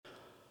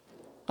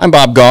I'm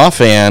Bob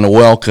Goff, and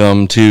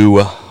welcome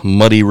to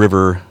Muddy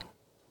River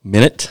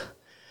Minute,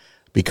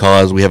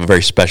 because we have a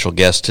very special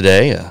guest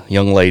today, a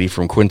young lady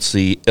from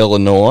Quincy,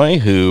 Illinois,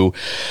 who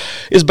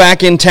is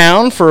back in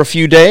town for a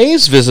few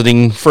days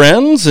visiting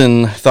friends,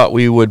 and thought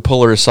we would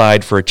pull her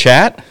aside for a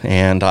chat.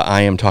 And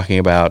I am talking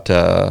about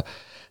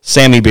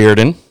Sami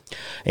Bearden.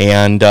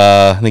 And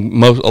I think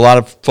a lot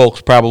of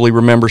folks probably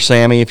remember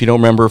Sami, if you don't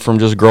remember, from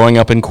just growing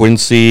up in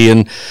Quincy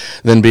and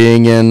then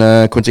being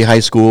in Quincy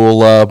High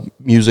School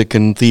music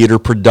and theater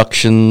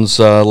productions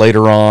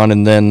later on.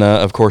 And then,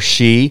 of course,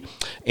 she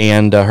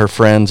and her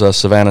friends,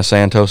 Savana,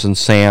 Santos, and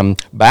Sam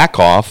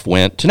Backoff,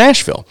 went to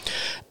Nashville.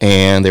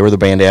 And they were the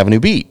band Avenue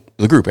Beat.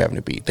 The group Avenue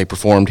Beat. They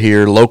performed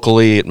here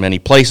locally at many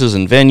places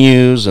and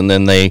venues, and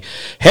then they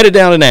headed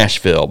down to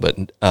Nashville.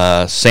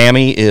 But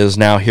Sami is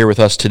now here with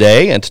us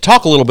today, and to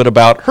talk a little bit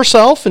about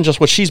herself and just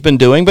what she's been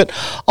doing, but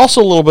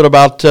also a little bit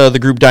about the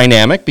group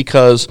dynamic,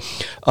 because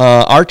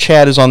our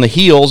chat is on the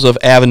heels of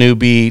Avenue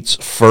Beat's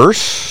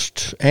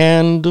first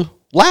and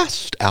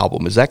last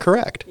album. Is that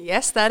correct?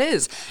 Yes, that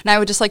is. And I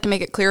would just like to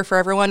make it clear for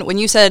everyone, when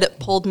you said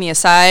pulled me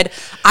aside,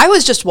 I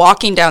was just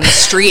walking down the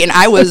street and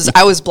I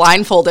was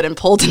blindfolded and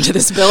pulled into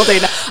this building.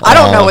 I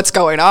don't know what's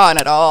going on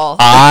at all.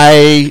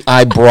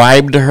 I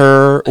bribed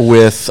her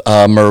with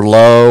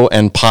Merlot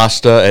and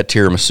pasta at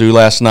tiramisu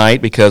last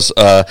night because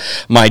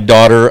my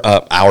daughter,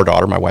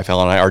 my wife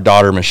Ellen and I, our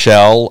daughter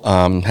Michelle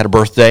had a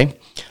birthday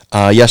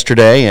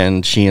yesterday,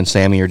 and she and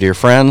Sami are dear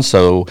friends,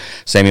 so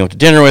Sami went to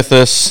dinner with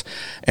us,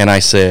 and I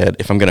said,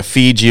 if I'm going to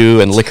feed you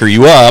and liquor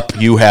you up,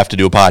 you have to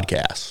do a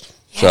podcast.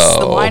 Yes,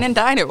 the wine and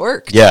dine, it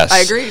worked. Yes. I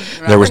agreed.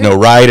 There was no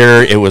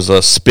rider. It was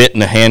a spit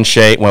and a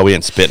handshake. Well, we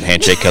didn't spit and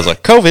handshake because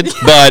of COVID,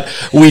 but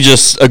we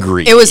just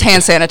agreed. It was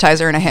hand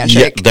sanitizer and a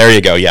handshake. Yeah, there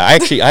you go. Yeah,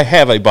 I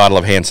have a bottle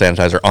of hand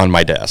sanitizer on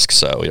my desk,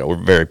 so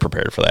we're very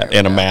prepared for that,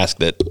 and a mask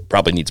that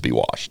probably needs to be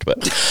washed.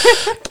 But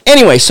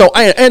anyway,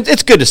 and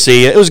it's good to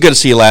see you. It was good to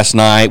see you last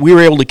night. We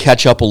were able to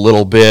catch up a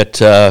little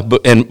bit,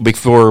 and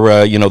before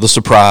the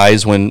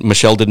surprise when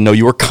Michelle didn't know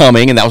you were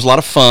coming, and that was a lot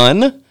of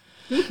fun.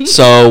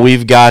 So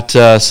we've got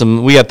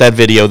we got that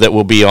video that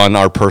will be on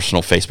our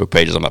personal Facebook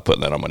pages. I'm not putting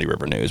that on Muddy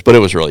River News, but it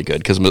was really good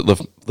because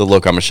the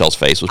look on Michelle's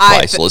face was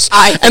priceless,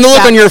 and the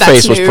look on your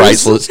face was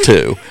priceless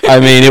too. I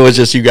mean, it was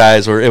just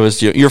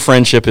your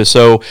friendship is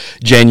so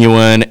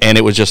genuine, and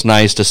it was just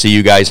nice to see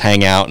you guys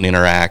hang out and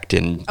interact.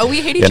 And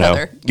we hate each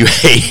other.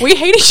 We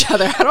hate each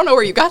other. I don't know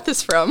where you got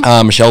this from.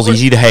 Michelle's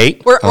easy to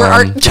hate.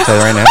 I'll tell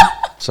you right now.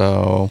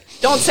 So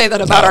don't say that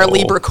about our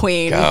Libra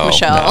queen,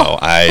 Michelle.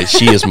 No,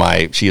 she is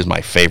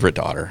my favorite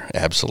daughter,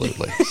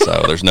 absolutely.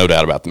 So there's no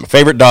doubt about them.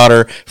 Favorite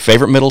daughter,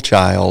 favorite middle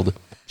child.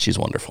 She's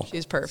wonderful.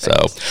 She's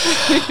perfect.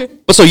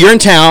 So you're in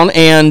town,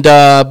 and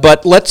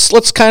but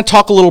let's kind of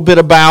talk a little bit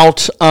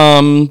about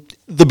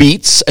the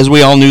Beats as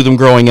we all knew them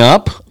growing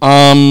up.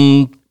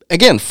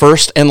 Again,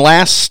 first and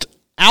last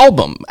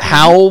album.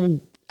 How do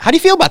you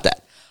feel about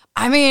that?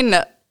 I mean,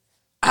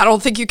 I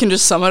don't think you can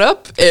just sum it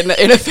up in a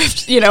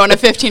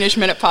 15-ish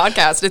minute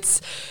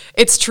podcast.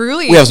 It's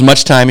truly, we have as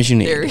much time as you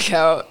need. There you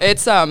go.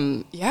 It's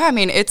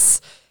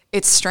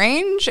it's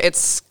strange,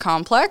 it's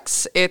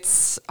complex,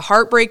 it's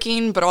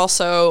heartbreaking, but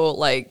also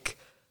like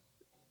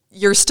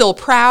you're still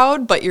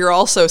proud, but you're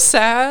also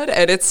sad,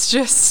 and it's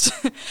just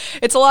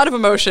it's a lot of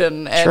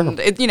emotion. And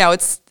sure.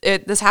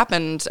 This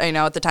happened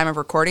at the time of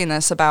recording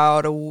this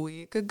about a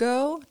week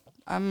ago.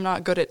 I'm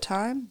not good at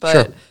time, but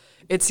sure.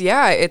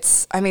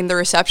 The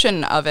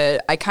reception of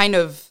it, I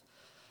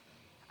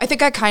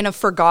think I kind of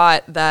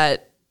forgot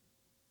that,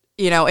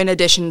 in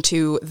addition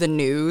to the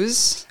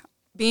news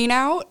being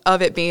out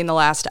of it being the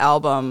last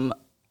album,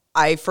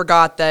 I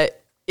forgot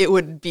that it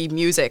would be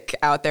music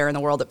out there in the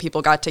world that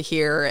people got to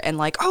hear and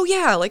like, oh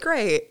yeah, like,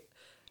 right.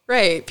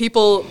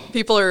 People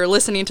are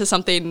listening to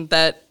something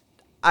that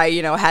I,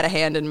 had a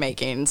hand in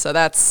making. So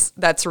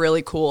that's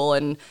really cool.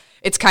 And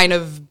it's kind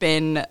of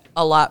been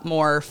a lot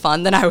more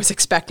fun than I was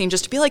expecting,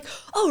 just to be like,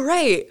 oh,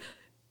 right.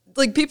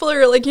 Like, people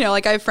are like,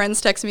 like I have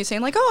friends text me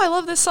saying like, oh, I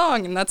love this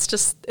song. And it's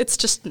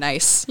just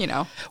nice,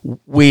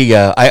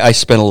 I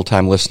spent a little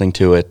time listening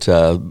to it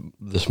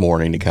this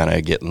morning to kind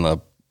of get in the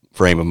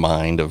frame of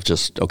mind of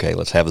just, okay,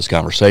 let's have this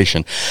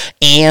conversation.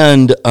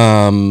 And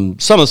some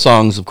of the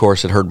songs, of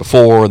course, I'd heard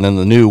before, and then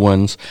the new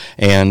ones.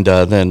 And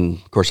then,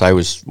 of course, I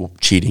was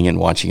cheating and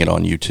watching it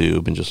on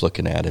YouTube and just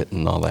looking at it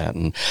and all that.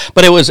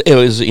 But it was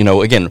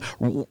again,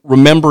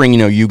 remembering,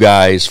 you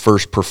guys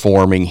first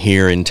performing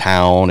here in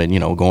town and,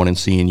 going and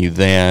seeing you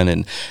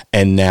then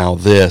and now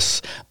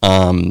this.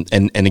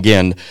 And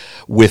again,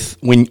 with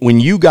when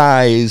you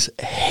guys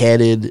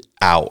headed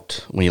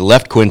out, when you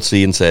left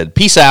Quincy and said,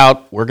 peace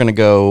out, we're going to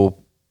go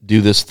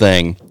do this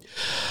thing,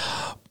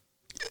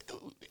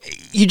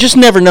 you just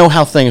never know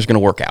how things are going to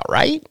work out,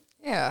 right?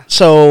 Yeah.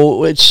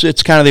 So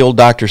it's kind of the old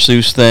Dr.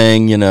 Seuss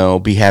thing,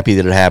 be happy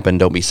that it happened,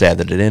 don't be sad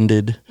that it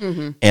ended.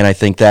 Mm-hmm. And I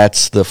think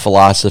that's the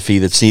philosophy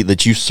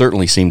that you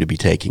certainly seem to be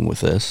taking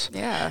with this.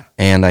 Yeah.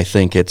 And I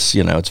think it's,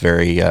 it's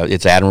very,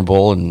 it's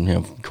admirable and,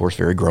 of course,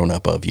 very grown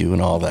up of you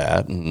and all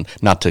that. And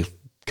not to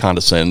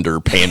condescend or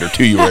pander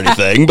to you or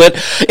anything, but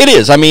it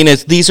is. I mean,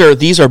 these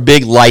are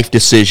big life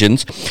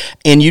decisions,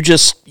 and you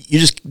just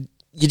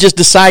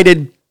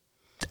decided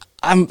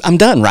I'm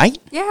done, right?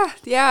 Yeah.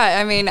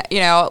 I mean,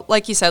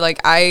 like you said,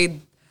 like I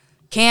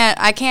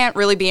can't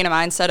really be in a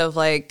mindset of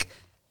like,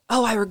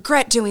 oh, I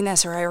regret doing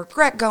this or I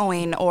regret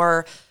going,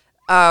 or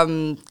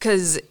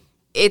because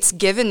it's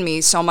given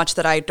me so much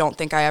that I don't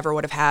think I ever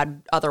would have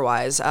had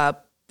otherwise.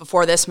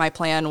 Before this, my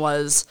plan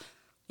was,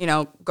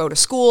 go to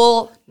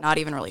school, not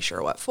even really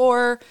sure what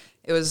for.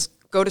 It was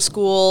go to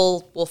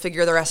school, we'll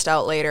figure the rest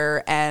out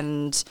later.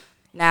 And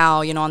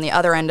now, on the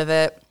other end of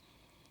it,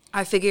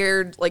 I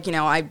figured,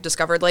 I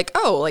discovered,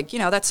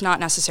 that's not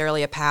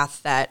necessarily a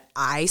path that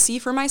I see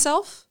for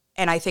myself,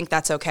 and I think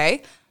that's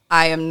okay.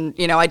 I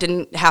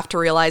didn't have to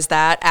realize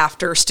that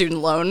after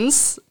student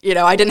loans.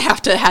 I didn't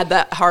have to have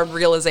that hard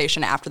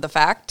realization after the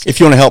fact. If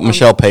you want to help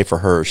Michelle pay for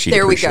hers, she'd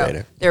appreciate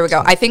it. There we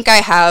go. I think I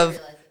have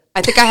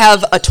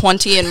a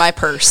 20 in my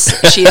purse.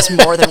 She is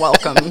more than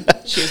welcome.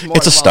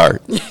 It's a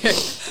start.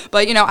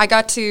 But, I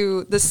got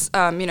to this,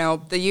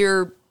 the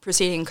year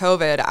preceding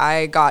COVID,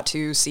 I got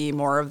to see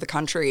more of the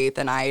country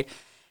than I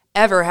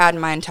ever had in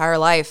my entire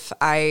life.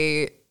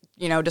 I,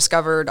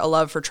 discovered a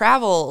love for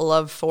travel, a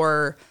love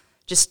for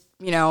just,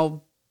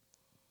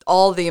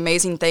 all the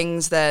amazing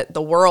things that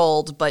the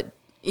world, but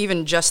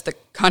even just the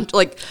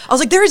country, I was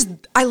like,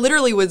 I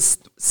literally was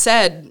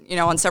said,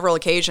 on several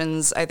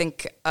occasions, I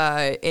think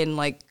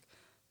in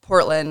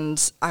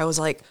Portland, I was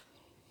like,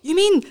 you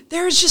mean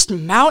there's just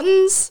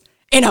mountains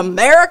in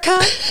America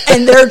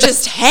and they're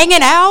just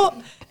hanging out?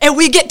 And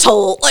we get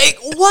to,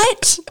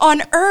 what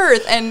on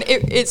earth? And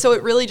so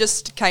it really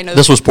just kind of...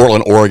 This was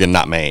Portland, Oregon,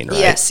 not Maine, right?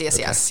 Yes.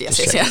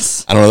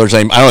 I don't know there's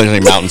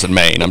any mountains in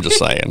Maine, I'm just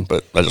saying,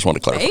 but I just want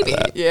to clarify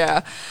that.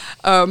 Yeah.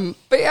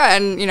 But yeah,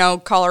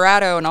 and,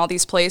 Colorado and all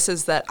these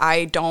places that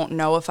I don't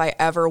know if I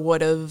ever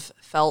would have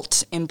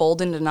felt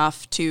emboldened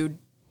enough to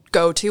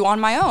go to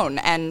on my own.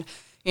 And,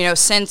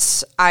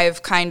 since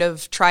I've kind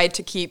of tried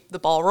to keep the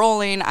ball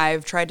rolling,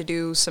 I've tried to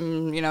do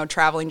some,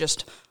 traveling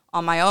just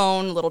on my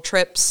own, little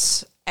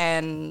trips.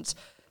 And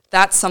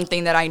that's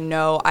something that I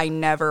know I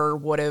never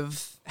would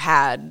have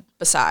had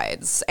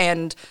besides.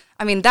 And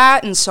I mean,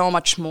 that and so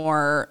much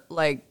more,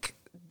 like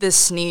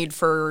this need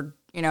for,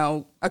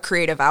 a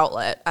creative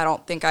outlet. I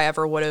don't think I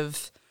ever would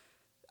have,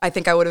 I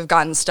think I would have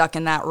gotten stuck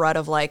in that rut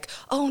of like,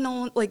 oh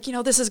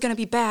no, this is going to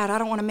be bad. I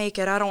don't want to make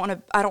it. I don't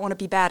want to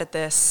be bad at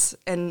this.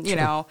 And,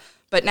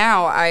 but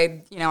now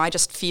I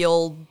just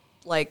feel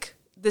like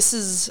this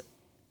is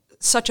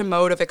such a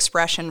mode of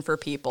expression for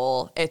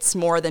people. It's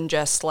more than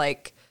just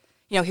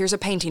here's a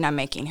painting I'm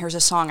making, here's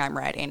a song I'm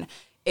writing.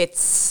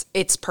 It's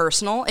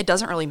personal. It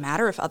doesn't really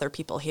matter if other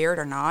people hear it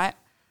or not.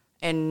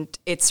 And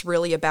it's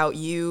really about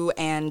you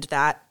and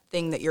that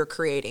thing that you're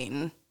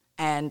creating.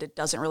 And it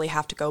doesn't really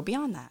have to go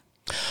beyond that.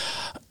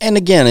 And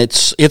again,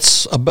 it's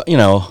a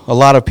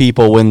lot of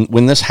people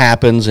when this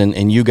happens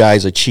and you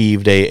guys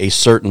achieved a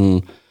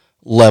certain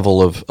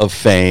level of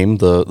fame,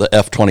 the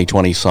F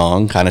 2020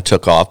 song kind of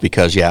took off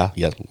because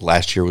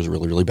last year was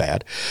really, really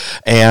bad,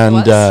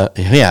 and it was?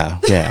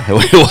 Yeah,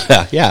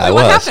 it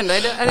what was. happened?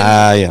 I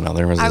didn't.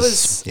 There was.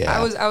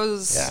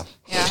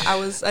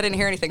 I didn't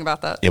hear anything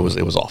about that. It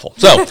was awful.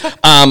 So,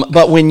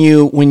 but when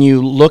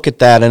you look at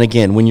that, and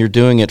again, when you're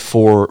doing it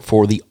for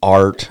the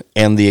art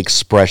and the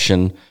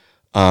expression,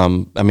 I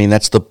mean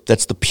that's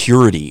the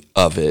purity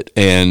of it,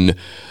 and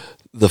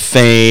the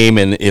fame,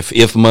 and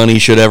if money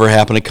should ever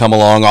happen to come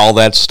along, all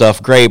that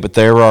stuff, great. But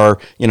there are,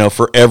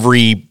 for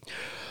every,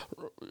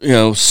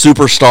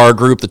 superstar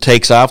group that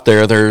takes out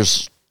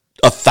there's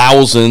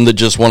 1,000 that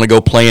just want to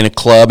go play in a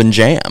club and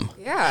jam.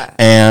 Yeah.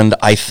 And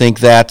I think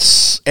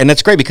that's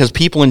great because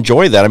people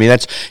enjoy that. I mean,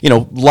 that's,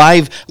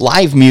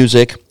 live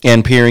music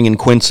and appearing in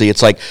Quincy.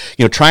 It's like,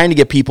 trying to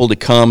get people to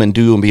come and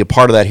do and be a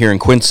part of that here in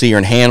Quincy or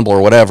in Hannibal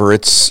or whatever.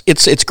 It's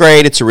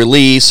great. It's a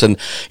release, and,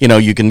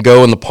 you can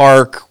go in the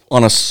park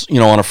on a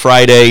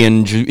Friday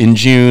in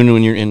June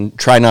when you're in,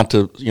 try not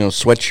to,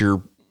 sweat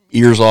your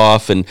ears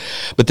off.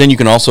 But then you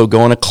can also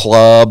go in a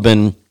club,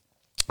 and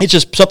it's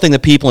just something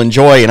that people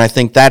enjoy. And I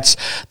think that's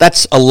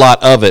a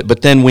lot of it.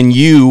 But then when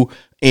you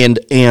and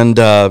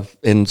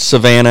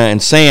Savana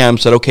and Sam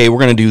said, okay, we're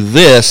going to do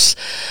this,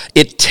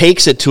 it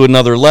takes it to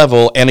another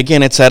level. And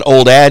again, it's that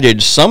old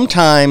adage,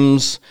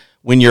 sometimes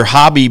when your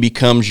hobby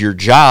becomes your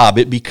job,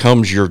 it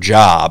becomes your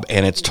job,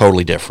 and it's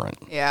totally different.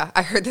 Yeah,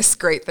 I heard this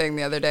great thing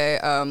the other day.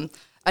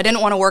 I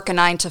didn't want to work a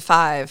 9 to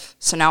 5,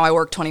 so now I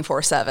work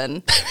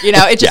 24/7.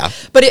 It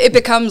just, but it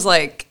becomes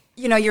like,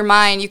 your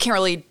mind, you can't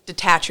really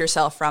detach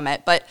yourself from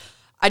it. But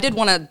I did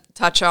want to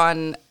touch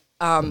on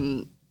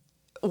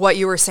what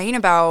you were saying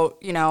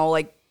about,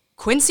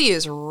 Quincy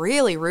is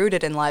really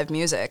rooted in live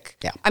music.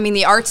 Yeah. I mean,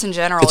 the arts in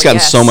general. It's gotten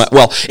so much.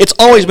 Well, it's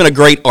always been a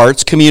great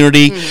arts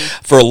community.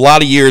 Mm-hmm. For a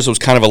lot of years, it was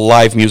kind of a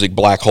live music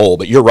black hole.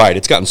 But you're right,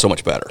 it's gotten so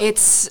much better. And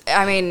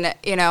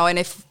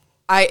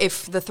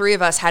if the three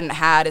of us hadn't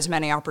had as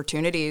many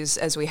opportunities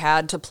as we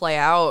had to play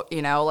out,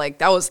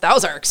 that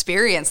was our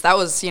experience. That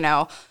was,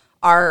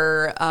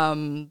 our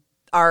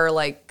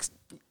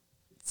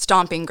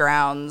stomping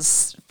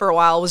grounds for a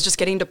while was just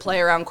getting to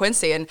play around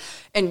Quincy. And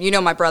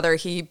my brother,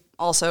 he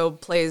also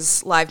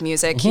plays live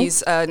music. Mm-hmm.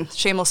 He's a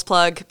shameless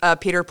plug,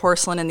 Peter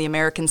Porcelain in the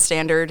American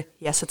Standard.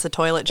 Yes, it's a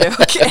toilet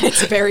joke, and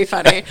it's very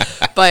funny.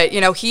 But,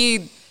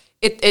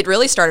 it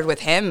really started with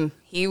him.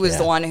 He was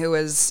the one who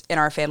was in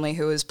our family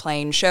who was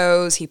playing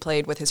shows. He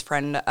played with his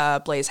friend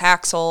Blaze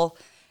Haxel,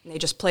 and they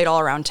just played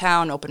all around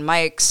town, open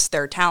mics,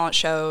 their talent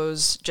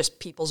shows, just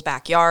people's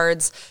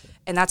backyards.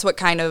 And that's what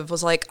kind of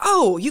was like,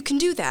 oh, you can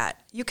do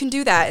that. You can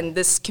do that. And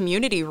this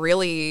community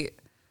really,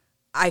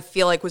 I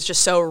feel like, was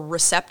just so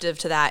receptive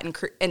to that.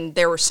 And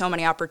there were so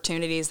many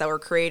opportunities that were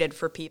created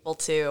for people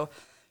to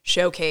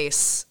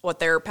showcase what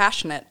they're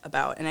passionate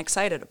about and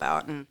excited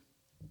about. And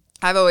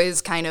I've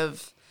always kind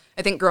of,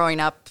 I think growing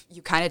up,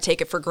 you kind of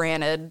take it for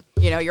granted,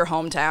 your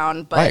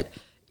hometown. But,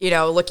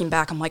 looking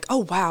back, I'm like,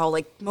 oh, wow,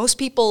 like most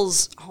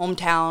people's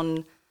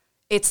hometown,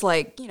 it's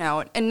like,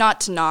 and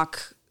not to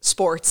knock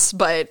sports,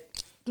 but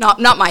not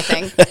my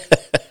thing.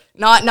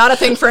 Not a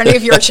thing for any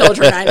of your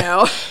children, I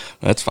know.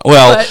 That's fine.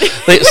 Well,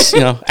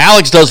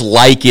 Alex does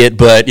like it,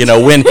 but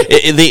when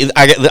I'm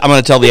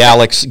going to tell the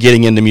Alex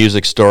getting into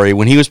music story.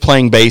 When he was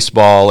playing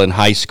baseball in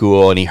high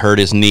school and he hurt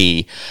his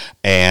knee,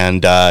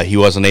 and he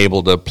wasn't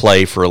able to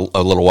play for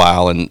a little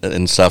while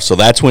and stuff. So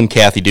that's when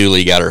Kathy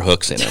Dooley got her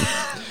hooks in him.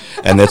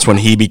 And that's when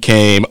he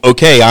became,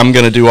 okay, I'm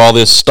going to do all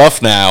this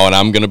stuff now, and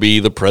I'm going to be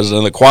the president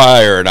of the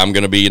choir, and I'm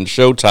going to be in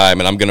Showtime,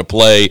 and I'm going to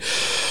play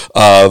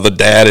the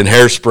dad in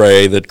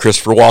Hairspray that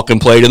Christopher Walken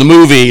played in the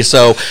movie.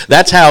 So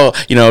that's how,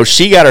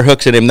 she got her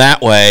hooks in him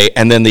that way.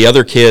 And then the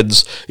other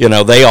kids,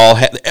 they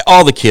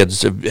all the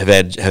kids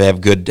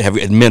have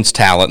immense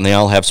talent, and they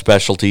all have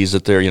specialties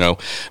that they're,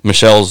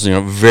 Michelle's,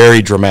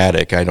 very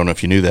dramatic. I don't know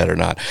if you knew that or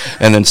not.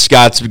 And then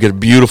Scott's got a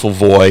beautiful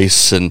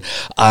voice. And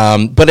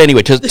but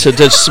anyway,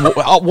 to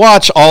watch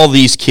all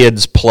these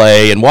kids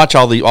play and watch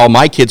all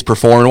my kids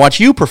perform and watch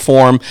you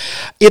perform,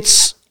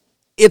 it's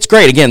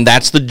great. Again,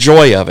 that's the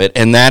joy of it,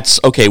 and that's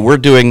okay. We're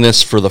doing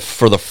this for the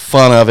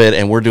fun of it,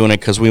 and we're doing it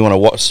because we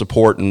want to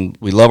support, and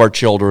we love our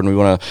children. We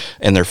want to,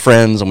 and their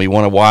friends, and we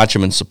want to watch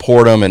them and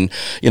support them. And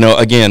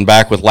again,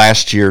 back with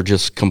last year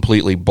just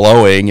completely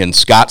blowing, and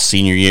Scott's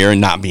senior year and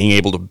not being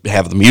able to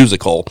have the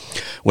musical,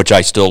 which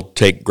I still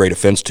take great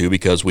offense to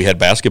because we had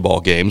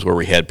basketball games where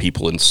we had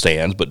people in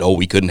stands, but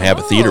we couldn't have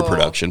a theater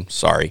production.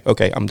 Sorry.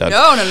 Okay, I'm done.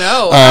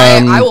 No.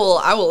 I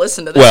will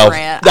listen to this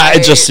rant.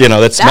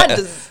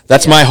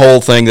 That's my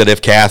whole thing, that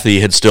if Kathy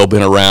had still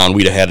been around,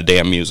 we'd have had a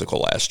damn musical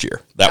last year.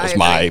 That was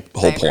my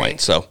whole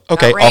point. So,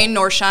 okay. Not rain,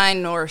 nor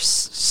shine, nor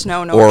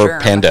snow, nor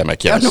germ.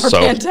 Pandemic, yes.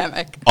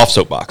 Pandemic. Off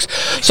soapbox.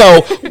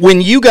 So, when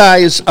you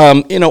guys,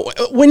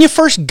 when you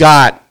first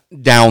got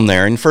down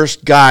there and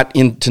first got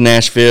into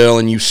Nashville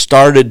and you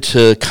started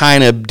to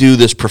kind of do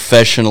this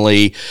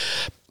professionally,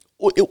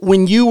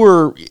 when you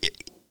were,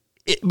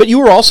 but you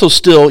were also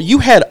still, you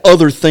had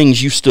other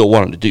things you still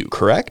wanted to do,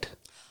 correct?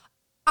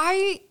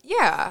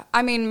 Yeah.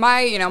 I mean,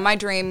 my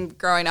dream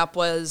growing up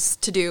was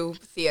to do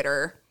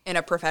theater in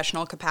a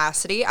professional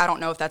capacity. I don't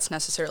know if that's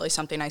necessarily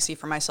something I see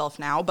for myself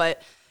now,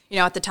 but,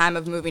 at the time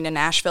of moving to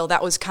Nashville,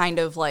 that was kind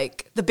of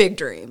like the big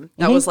dream.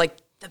 That was like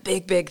the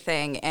big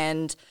thing.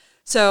 And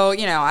so,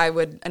 I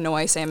would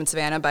annoy Sam and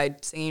Savana by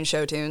singing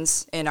show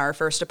tunes in our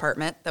first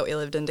apartment that we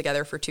lived in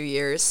together for 2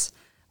 years.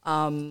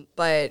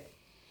 But,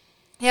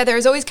 yeah,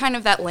 there's always kind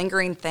of that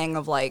lingering thing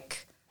of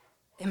like,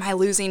 am I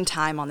losing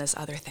time on this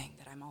other thing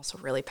that I'm also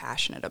really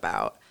passionate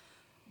about?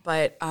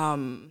 But,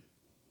 does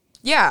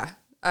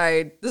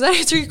that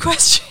answer your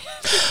question?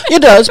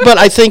 It does, but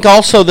I think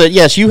also that,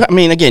 yes, you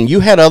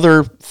had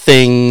other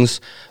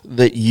things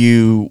that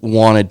you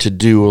wanted to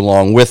do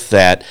along with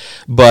that,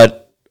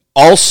 but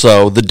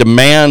also the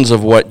demands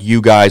of what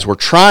you guys were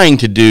trying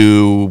to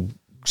do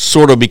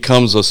sort of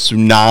becomes a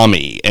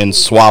tsunami and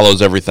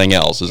swallows everything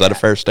else. Is that a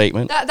fair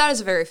statement? That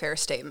is a very fair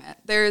statement.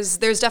 There's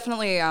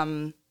definitely,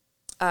 a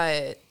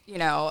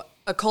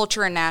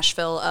culture in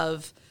Nashville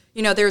of,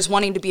 there's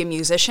wanting to be a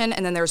musician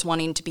and then there's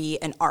wanting to be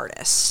an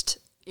artist,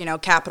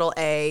 capital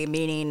A,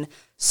 meaning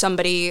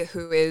somebody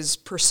who is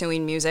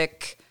pursuing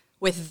music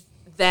with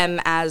them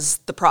as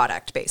the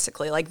product,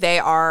 basically. Like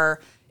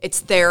it's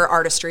their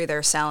artistry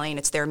they're selling,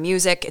 it's their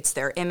music, it's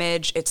their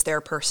image, it's their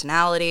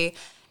personality.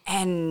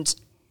 And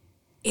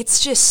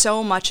it's just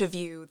so much of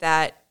you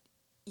that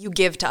you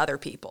give to other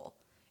people.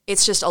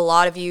 It's just a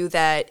lot of you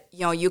that,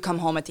 you come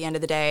home at the end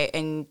of the day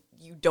and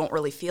you don't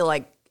really feel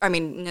like,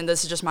 and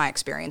this is just my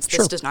experience.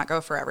 This does not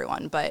go for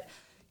everyone, but,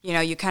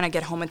 you kind of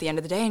get home at the end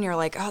of the day and you're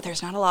like, oh,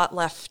 there's not a lot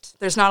left.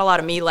 There's not a lot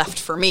of me left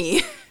for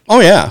me. Oh,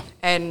 yeah.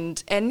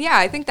 And yeah,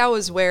 I think that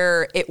was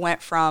where it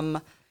went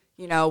from,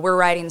 we're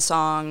writing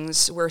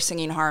songs, we're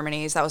singing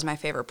harmonies. That was my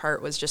favorite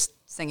part, was just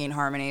singing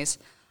harmonies.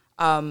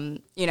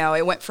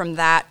 It went from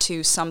that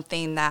to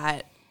something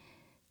that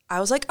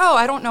I was like, oh,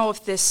 I don't know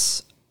if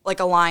this like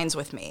aligns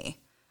with me.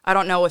 I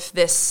don't know if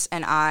this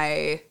and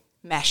I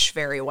mesh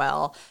very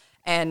well.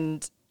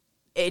 And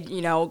it,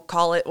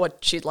 call it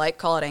what she'd like,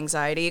 call it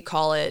anxiety,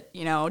 call it,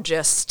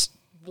 just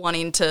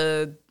wanting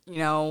to,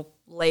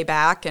 lay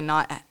back and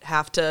not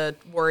have to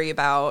worry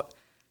about,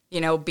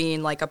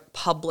 being like a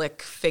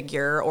public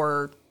figure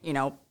or,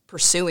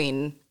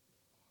 pursuing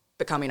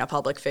becoming a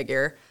public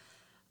figure.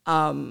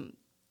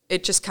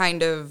 It just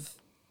kind of,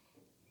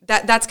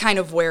 that's kind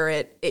of where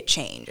it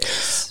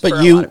changes for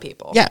a lot of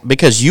people. Yeah,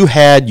 because you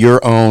had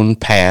your own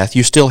path.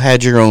 You still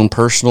had your own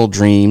personal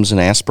dreams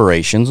and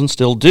aspirations and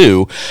still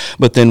do.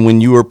 But then when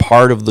you were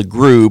part of the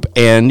group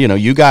and,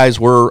 you guys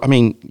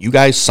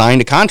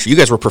signed a contract. You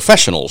guys were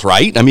professionals,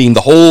 right? I mean,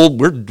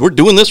 we're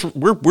doing this.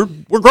 We're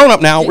grown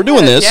up now. We're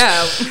doing this.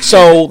 Yeah.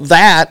 So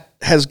that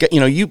has got,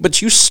 but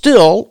you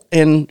still,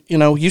 and,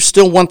 you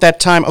still want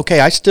that time. Okay,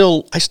 I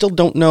still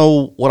don't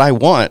know what I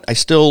want.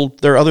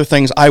 There are other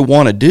things I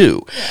want to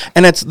do.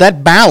 And it's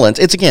that balance.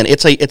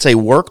 It's a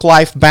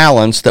work-life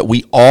balance that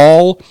we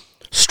all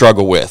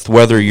struggle with,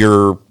 whether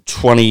you're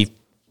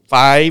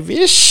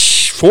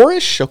 25-ish,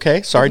 4-ish,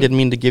 okay, sorry, didn't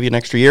mean to give you an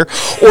extra year,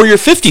 or you're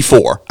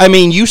 54. I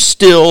mean, you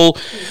still,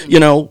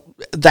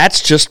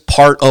 that's just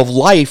part of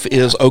life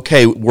is,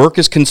 okay, work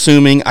is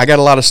consuming. I got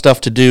a lot of stuff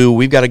to do.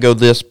 We've got to go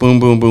this, boom,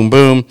 boom, boom,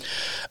 boom.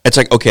 It's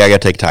like, okay, I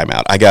got to take time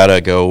out. I got to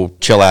go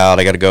chill out.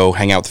 I got to go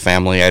hang out with the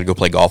family. I got to go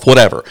play golf,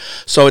 whatever.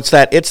 So it's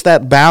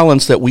that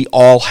balance that we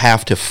all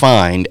have to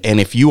find. And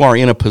if you are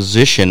in a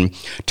position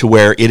to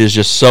where it is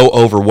just so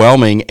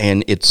overwhelming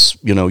and it's,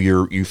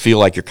 you feel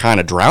like you're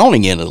kind of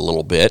drowning in it a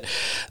little bit,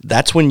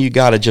 that's when you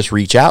got to just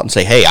reach out and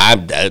say, hey,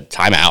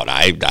 time out.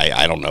 I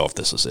don't know if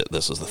this is it.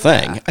 This is the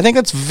thing. I think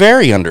that's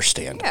very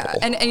understandable. Yeah,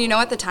 and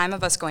at the time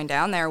of us going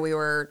down there,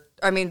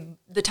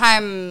 the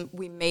time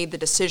we made the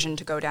decision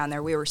to go down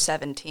there, we were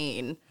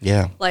 17.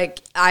 Yeah. Like,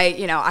 I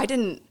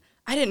didn't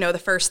know the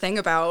first thing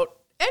about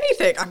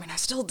anything. I mean, I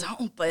still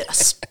don't, but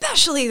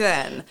especially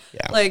then.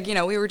 Yeah. Like,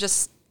 we were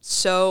just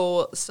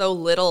so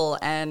little,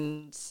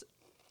 and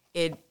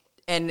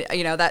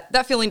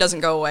that feeling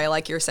doesn't go away,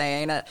 like you're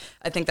saying.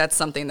 I think that's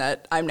something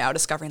that I'm now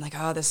discovering, like,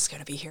 oh, this is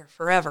going to be here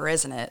forever,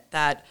 isn't it?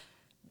 That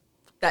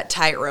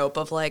tightrope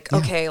of like,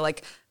 okay,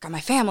 like, got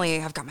my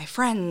family, I've got my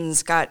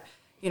friends, got,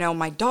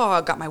 my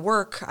dog, got my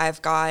work,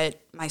 I've got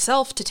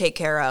myself to take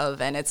care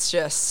of, and it's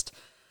just,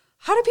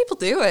 how do people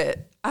do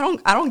it? I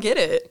don't get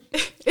it.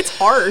 It's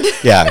hard.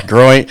 Yeah,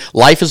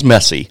 life is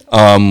messy.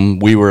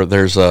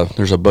 There's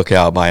a book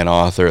out by an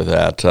author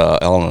that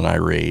Ellen and I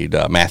read.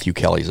 Matthew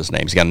Kelly's his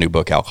name. He's got a new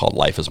book out called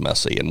Life is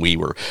Messy, and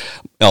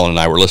Ellen and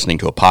I were listening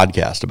to a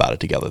podcast about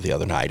it together the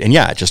other night. And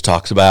it just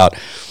talks about,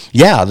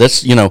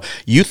 this,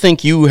 you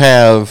think you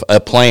have a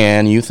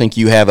plan, you think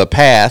you have a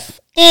path,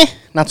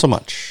 not so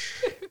much.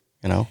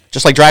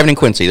 Just like driving in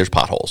Quincy, there's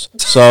potholes.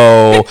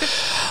 So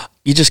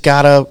you just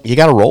gotta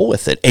roll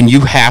with it, and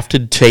you have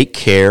to take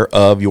care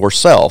of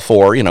yourself.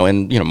 Or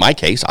in my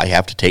case, I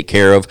have to take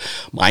care of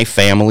my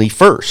family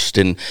first.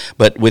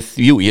 But with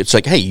you, it's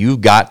like, hey,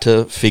 you've got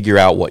to figure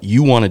out what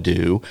you want to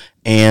do,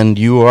 and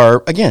you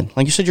are, again,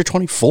 like you said, you're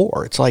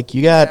 24. It's like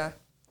you got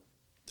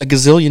a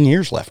gazillion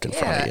years left in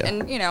front of you.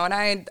 And and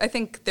I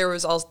think there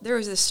was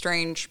this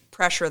strange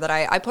pressure that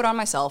I put on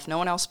myself. No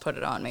one else put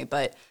it on me,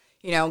 but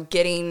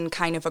getting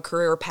kind of a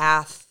career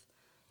path,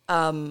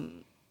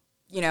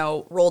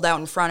 rolled out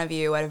in front of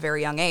you at a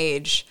very young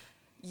age,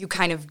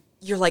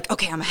 you're like,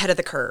 okay, I'm ahead of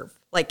the curve.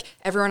 Like,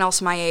 everyone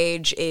else my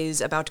age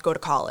is about to go to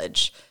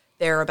college.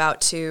 They're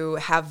about to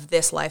have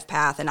this life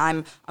path, and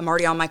I'm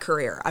already on my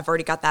career. I've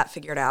already got that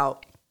figured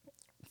out.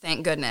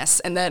 Thank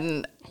goodness. And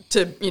then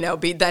to,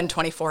 be then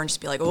 24 and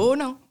just be like, oh,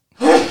 no.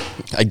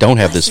 I don't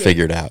have this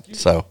figured out,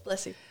 so.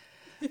 Bless you.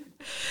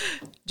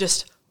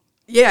 Just,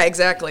 yeah,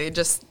 exactly.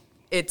 Just,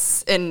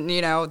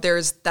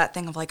 there's that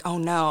thing of like, oh,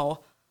 no.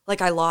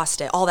 Like, I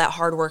lost it. All that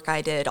hard work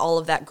I did, all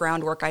of that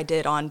groundwork I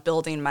did on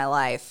building my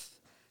life.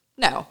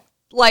 No.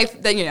 Life,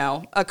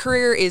 a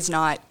career is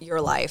not your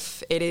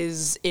life. It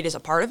is a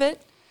part of it,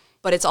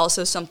 but it's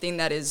also something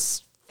that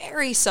is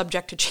very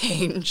subject to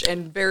change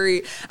and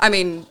very,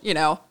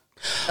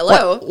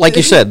 hello. Like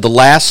you said, the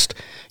last,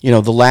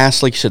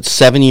 like you said,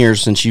 7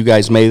 years since you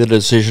guys made the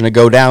decision to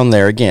go down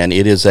there again,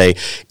 it is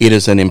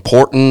an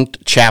important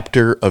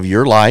chapter of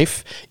your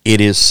life. It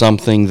is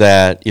something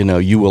that,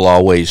 you will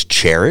always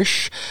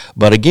cherish.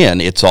 But again,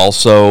 it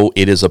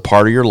is a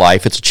part of your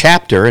life. It's a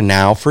chapter. And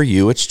now for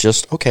you, it's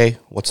just, okay,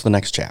 what's the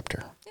next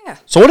chapter? Yeah.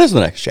 So what is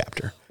the next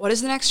chapter? What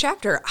is the next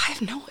chapter? I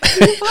have no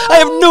idea. I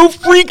have no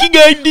freaking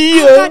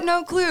idea. I've got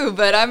no clue,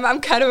 but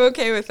I'm kind of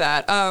okay with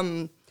that.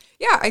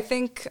 I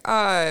think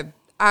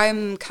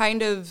I'm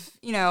kind of,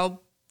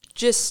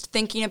 just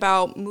thinking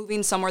about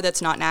moving somewhere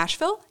that's not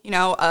Nashville.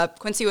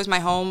 Quincy was my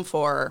home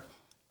for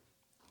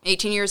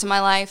 18 years of my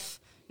life.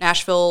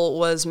 Nashville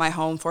was my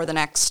home for the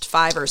next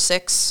 5 or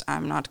 6.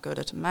 I'm not good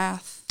at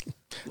math.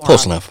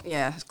 Close enough.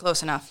 Yeah,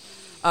 close enough.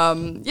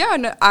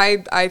 And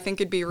I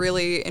think it'd be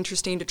really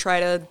interesting to try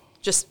to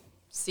just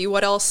see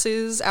what else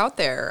is out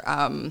there.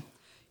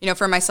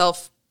 For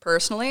myself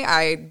personally,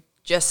 I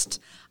just...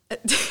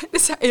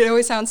 it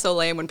always sounds so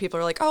lame when people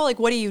are like, oh, like,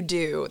 what do you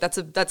do? That's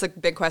a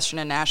big question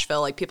in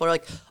Nashville. Like, people are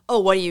like, oh,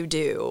 what do you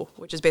do?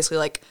 Which is basically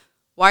like,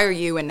 why are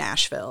you in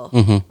Nashville?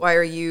 Mm-hmm. Why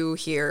are you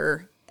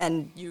here?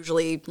 And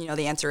usually,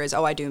 the answer is,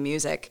 oh, I do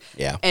music.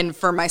 Yeah. And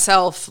for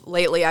myself,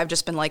 lately, I've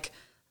just been like,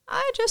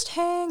 I just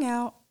hang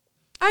out.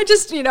 I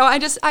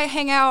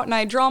hang out and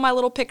I draw my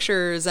little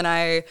pictures and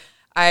I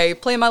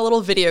play my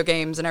little video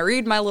games and I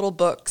read my little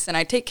books and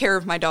I take care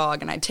of my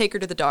dog and I take her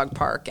to the dog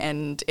park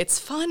and it's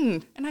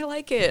fun and I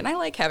like it and I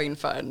like having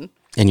fun.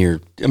 And you're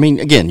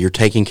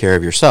taking care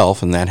of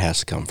yourself and that has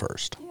to come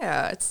first.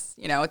 Yeah,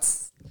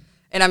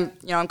 and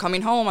I'm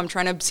coming home. I'm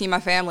trying to see my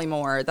family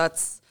more.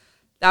 That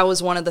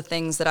was one of the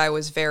things that I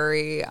was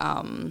very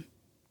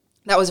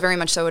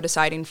much so a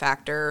deciding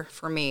factor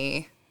for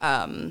me.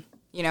 I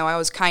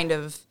was kind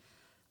of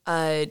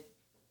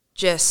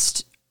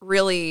just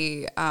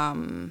really,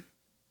 I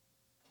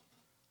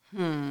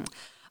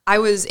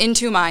was in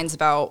two minds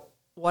about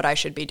what I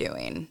should be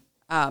doing.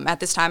 At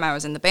this time I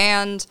was in the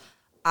band.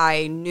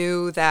 I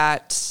knew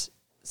that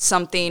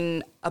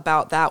something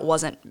about that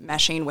wasn't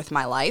meshing with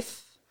my life.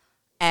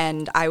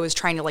 And I was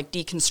trying to like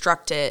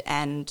deconstruct it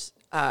and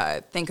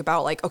think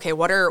about like, okay,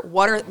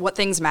 what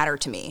things matter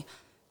to me?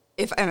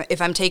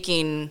 If I'm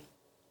taking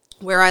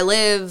where I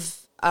live,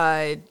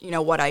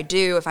 what I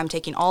do, if I'm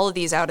taking all of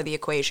these out of the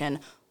equation,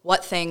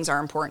 what things are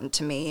important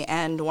to me?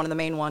 And one of the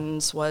main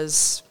ones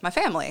was my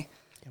family.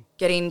 Yeah.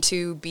 Getting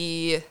to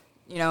be,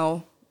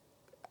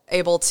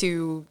 able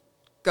to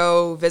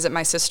go visit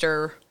my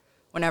sister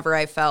whenever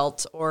I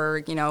felt,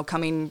 or,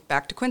 coming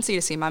back to Quincy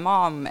to see my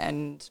mom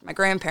and my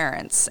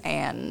grandparents.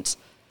 And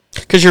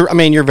because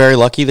you're very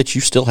lucky that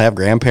you still have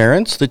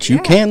grandparents that you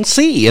can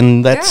see,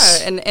 and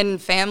that's and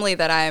family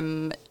that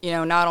I'm,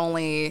 not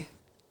only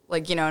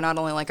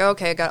like,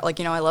 okay, I got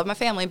I love my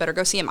family, better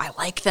go see them. I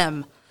like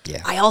them.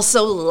 Yeah. I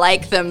also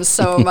like them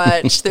so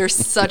much. They're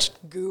such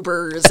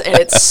goobers, and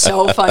it's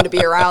so fun to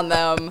be around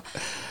them.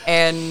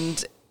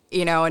 And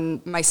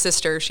and my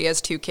sister, she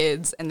has 2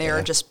 kids, and they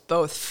are just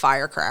both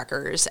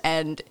firecrackers.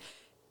 And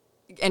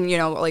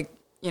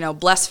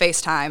bless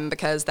FaceTime,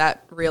 because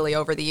that really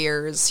over the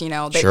years, they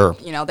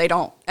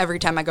don't, every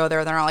time I go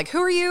there, they're not like, who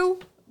are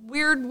you?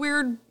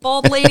 Weird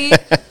bald lady.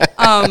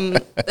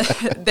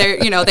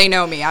 They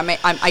know me.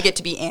 I get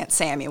to be Aunt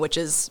Sammy, which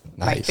is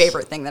my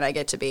favorite thing that I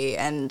get to be.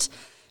 And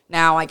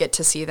now I get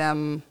to see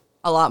them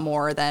a lot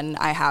more than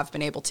I have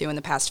been able to in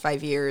the past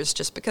 5 years,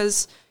 just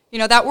because,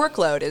 that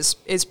workload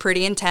is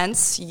pretty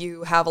intense.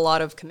 You have a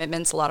lot of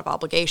commitments, a lot of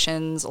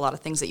obligations, a lot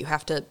of things that you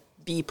have to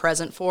be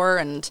present for.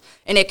 And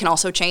it can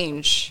also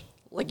change,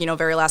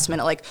 very last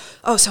minute, like,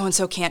 oh,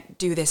 so-and-so can't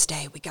do this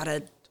day. We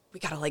gotta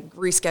like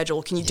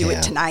reschedule. Can you do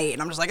it tonight?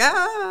 And I'm just like,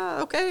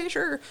 okay,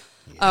 sure.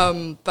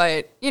 Yeah.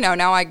 But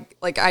now I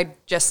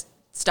just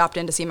stopped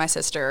in to see my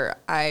sister.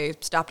 I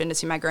stopped in to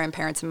see my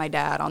grandparents and my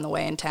dad on the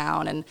way in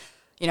town. And,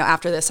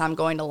 after this I'm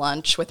going to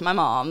lunch with my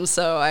mom.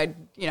 So I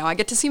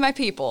get to see my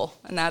people,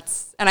 and I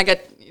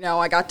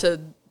got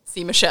to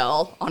see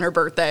Michelle on her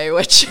birthday,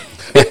 which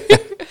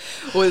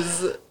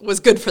was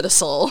good for the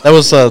soul. That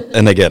was,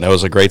 and again, that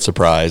was a great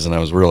surprise, and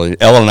Ellen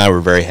and I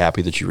were very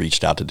happy that you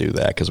reached out to do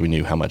that, because we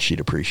knew how much she'd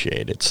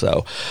appreciate it.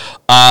 So,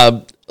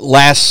 the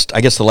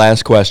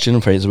last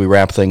question as we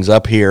wrap things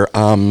up here.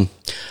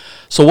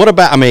 So what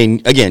about,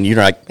 again, you're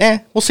like,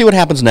 we'll see what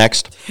happens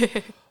next.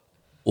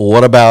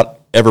 What about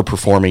ever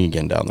performing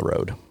again down the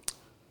road?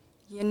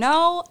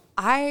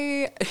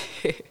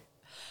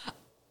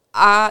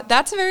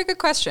 That's a very good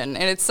question,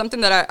 and it's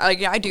something that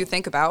I do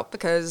think about,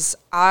 because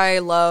I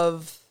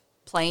love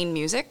playing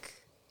music,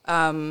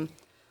 but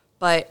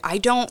I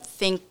don't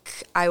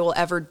think I will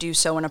ever do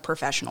so in a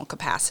professional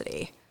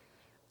capacity.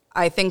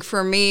 I think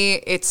for me,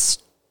 it's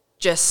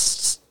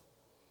just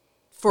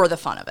for the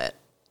fun of it.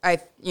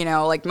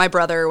 Like my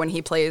brother, when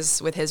he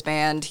plays with his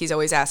band, he's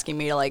always asking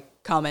me to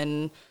come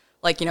and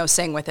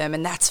sing with him,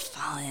 and that's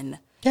fun.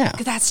 Yeah,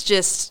 'cause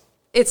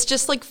it's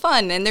just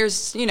fun, and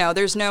there's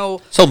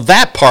no. So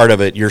that part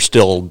of it you're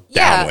still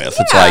down with.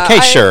 It's like, hey,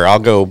 sure, I'll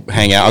go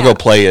hang out. I'll go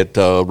play at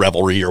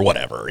Revelry or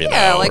whatever.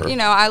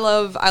 I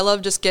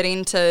love just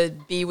getting to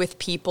be with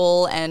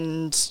people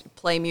and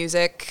play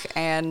music,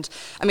 and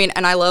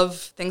and I love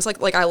things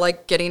like I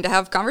like getting to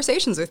have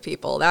conversations with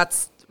people.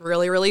 That's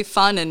really, really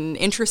fun and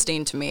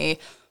interesting to me.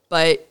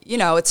 But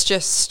it's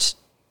just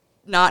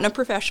not in a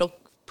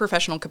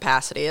professional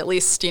capacity, at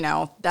least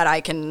that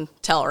I can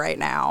tell right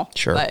now.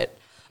 Sure. But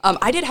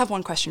I did have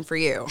one question for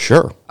you.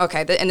 Sure.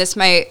 Okay, and this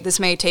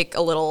may take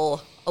a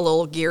little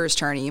gears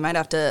turning. You might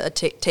have to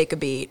take a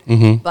beat.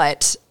 Mm-hmm.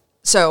 But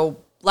so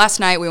last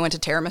night we went to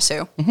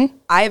Tiramisu. Mm-hmm.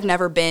 I have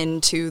never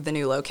been to the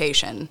new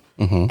location,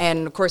 mm-hmm.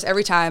 and of course,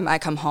 every time I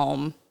come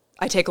home,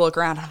 I take a look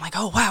around and I'm like,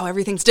 oh wow,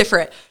 everything's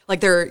different.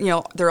 Like there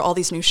are all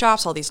these new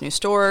shops, all these new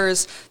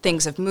stores.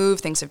 Things have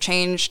moved, things have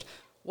changed.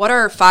 What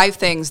are 5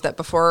 things that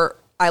before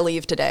I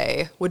leave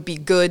today would be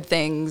good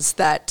things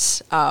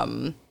that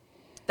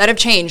have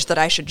changed that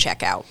I should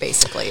check out,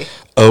 basically?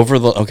 In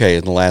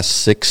the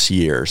last 6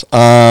 years.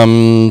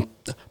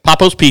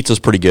 Papo's Pizza's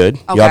pretty good.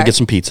 Okay. You ought to get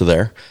some pizza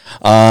there.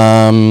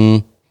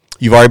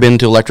 You've already been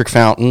to Electric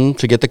Fountain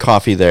to get the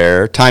coffee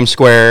there. Times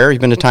Square.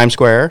 You've been to Times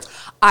Square?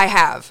 I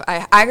have.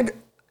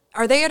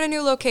 Are they at a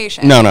new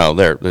location? No,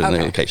 they're in the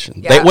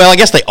location. Yeah. Well, I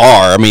guess they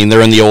are. I mean,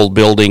 they're in the old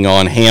building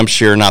on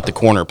Hampshire, not the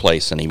corner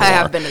place anymore. I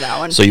have been to that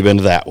one. So you've been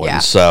to that one. Yeah.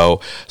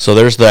 So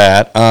there's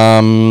that.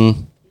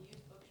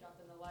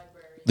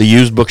 The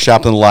used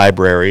bookshop in the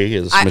library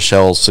is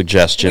Michelle's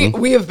suggestion.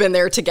 We have been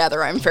there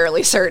together, I'm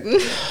fairly certain.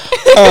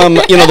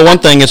 The one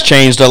thing that's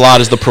changed a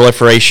lot is the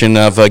proliferation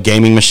of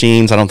gaming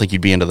machines. I don't think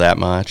you'd be into that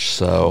much.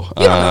 So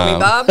You don't know me,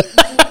 Bob.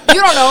 You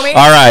don't know me.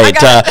 All right.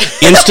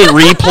 Instant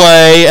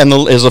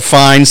Replay is a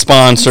fine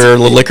sponsor.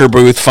 The liquor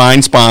booth,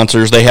 fine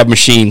sponsors. They have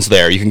machines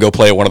there. You can go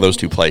play at one of those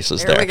two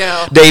places there. There we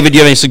go. David, do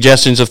you have any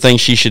suggestions of things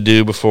she should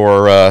do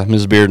before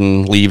Ms.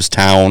 Bearden leaves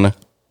town?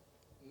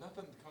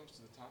 Nothing comes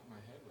to the top of my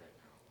head right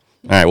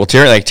now. All right. Well,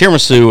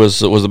 tiramisu was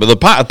the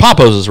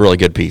Papo's is really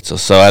good pizza,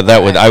 so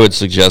I would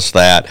suggest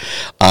that.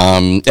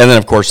 And then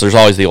of course there's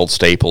always the old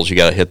staples. You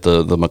got to hit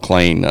the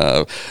McLean,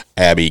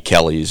 Abbey,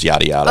 Kelly's,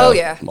 yada yada. Oh,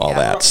 yeah. all Yeah.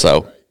 that.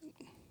 So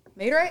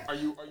Made Right? Are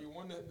you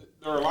one that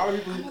there are a lot of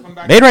people who come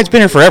back? Made Right's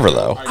been here forever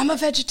though. I'm a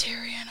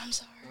vegetarian. I'm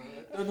sorry.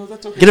 No,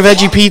 that's okay. Get a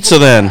veggie pizza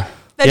then.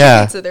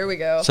 Veggie pizza. There we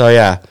go. So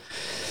yeah.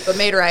 But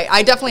Made Right,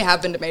 I definitely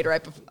have been to Made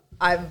Right before.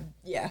 A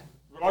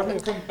lot of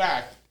people come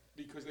back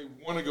because they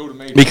want to go to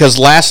Made. Because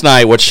last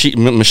night,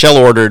 Michelle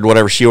ordered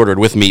whatever she ordered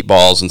with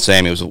meatballs, and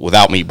Sammy was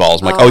without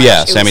meatballs. I'm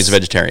like, Sammy's a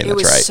vegetarian.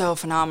 That's right. It was so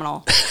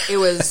phenomenal. It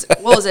was,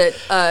 what was it?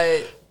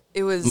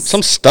 It was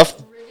some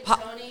stuff.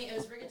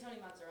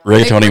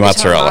 Rigatoni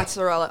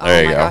mozzarella. Oh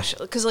There you my go. gosh.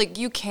 Because like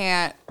you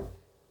can't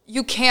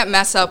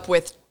mess up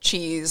with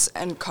cheese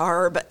and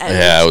carb and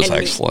Yeah, it was and,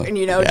 excellent. And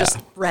Yeah. just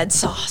red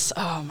sauce.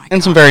 Oh my god.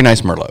 And some very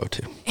nice Merlot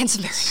too. And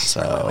some very nice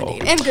Merlot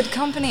indeed. And good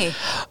company.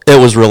 It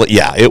was really,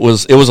 it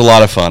was a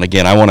lot of fun.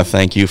 Again, I want to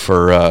thank you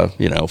for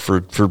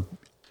for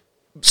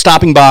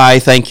stopping by.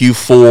 Thank you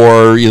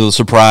for the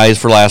surprise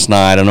for last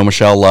night. I know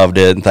Michelle loved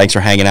it, and thanks for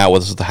hanging out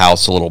with us at the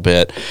house a little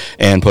bit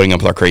and putting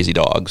up with our crazy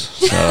dogs.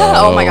 So.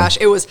 Oh my gosh,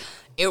 it was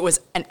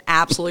an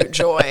absolute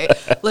joy.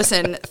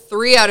 Listen,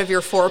 3 out of your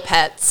 4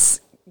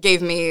 pets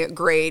gave me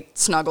great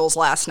snuggles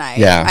last night.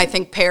 Yeah. I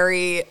think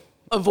Perry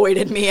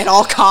avoided me at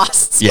all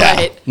costs. Yeah.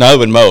 But No,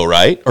 but Mo,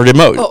 right? Or did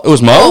Mo? It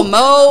was Mo? Oh,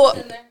 Mo.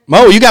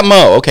 Mo, you got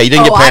Mo. Okay, you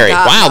didn't get I Perry.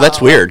 got Wow, Mo. that's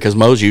weird because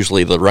Mo's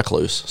usually the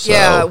recluse. So.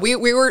 Yeah, we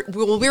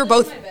were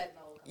both.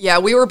 Yeah,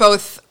 we were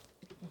both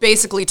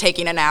basically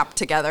taking a nap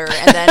together,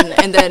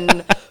 and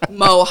then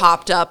Mo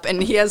hopped up,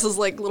 and he has his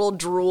like little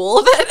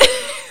drool that.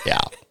 Yeah.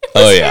 It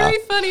was very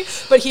funny,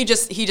 but he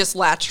just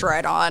latched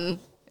right on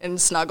and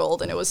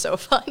snuggled, and it was so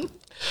fun.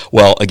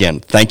 Well, again,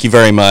 thank you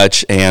very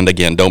much, and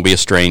again, don't be a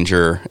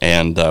stranger.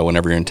 And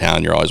whenever you're in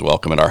town, you're always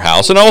welcome at our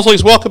house, and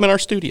always welcome in our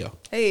studio.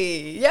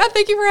 Hey, yeah,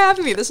 thank you for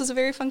having me. This was a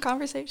very fun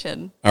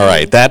conversation. All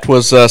right, that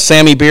was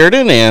Sami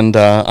Bearden, and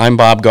I'm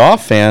Bob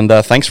Goff, and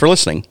thanks for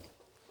listening.